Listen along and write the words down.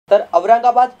तर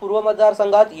औरंगाबाद पूर्व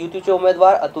मतदारसंघात युतीचे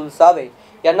उमेदवार अतुल सावे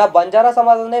यांना बंजारा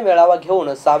समाजाने मेळावा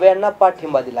घेऊन सावे यांना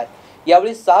पाठिंबा दिलाय।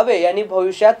 यावेळी सावे यांनी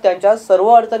भविष्यात त्यांच्या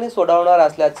सर्व अडचणी सोडवणार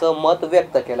असल्याचं मत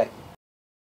व्यक्त केलंय।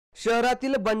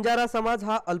 शहरातील बंजारा समाज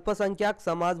हा अल्पसंख्याक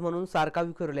समाज म्हणून सारखा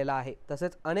विखुरलेला आहे।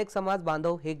 तसेच अनेक समाज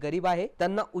बांधव हे गरीब आहे,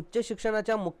 त्यांना उच्च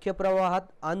शिक्षणाच्या मुख्य प्रवाहात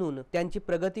आणून त्यांची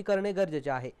प्रगती करणे गरजेचे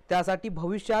आहे। त्यासाठी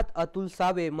भविष्यात अतुल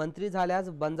सावे मंत्री झाल्यास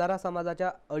बंजारा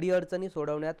समाजाच्या अडीअडचणी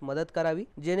सोडवण्यात मदत करावी,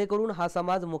 जेणेकरून हा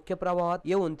समाज मुख्य प्रवाहात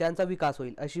येऊन त्यांचा विकास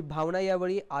होईल, अशी भावना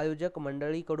यावेळी आयोजक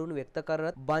मंडळीकडून व्यक्त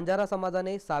करत बंजारा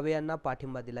समाजाने सावे यांना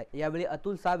पाठिंबा दिलाय। यावेळी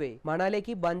अतुल सावे म्हणाले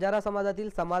की बंजारा समाजातील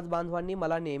समाज बांधवांनी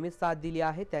मला नेहमीच साथ दिली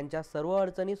आहे, त्यांच्या सर्व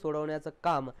अडचणी सोडवण्याचं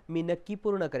काम मी नक्की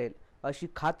पूर्ण करेल, अशी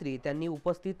खात्री त्यांनी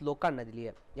उपस्थित लोकांना दिली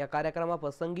आहे। या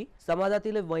कार्यक्रमाप्रसंगी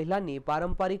समाजातील महिलांनी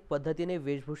पारंपरिक पद्धतीने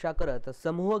वेशभूषा करत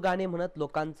समूह गाणे म्हणत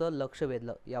लोकांचं लक्ष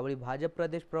वेधलं। यावेळी भाजप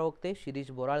प्रदेश प्रवक्ते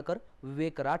शिरीष बोराळकर,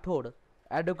 विवेक राठोड,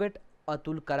 ॲडव्होकेट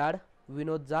अतुल कराड,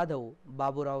 विनोद जाधव,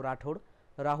 बाबूराव राठोड,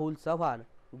 राहुल चव्हाण,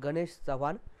 गणेश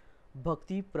चव्हाण,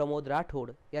 भक्ती प्रमोद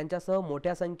राठोड यांच्यासह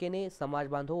मोठ्या संख्येने समाज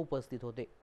बांधव उपस्थित होते।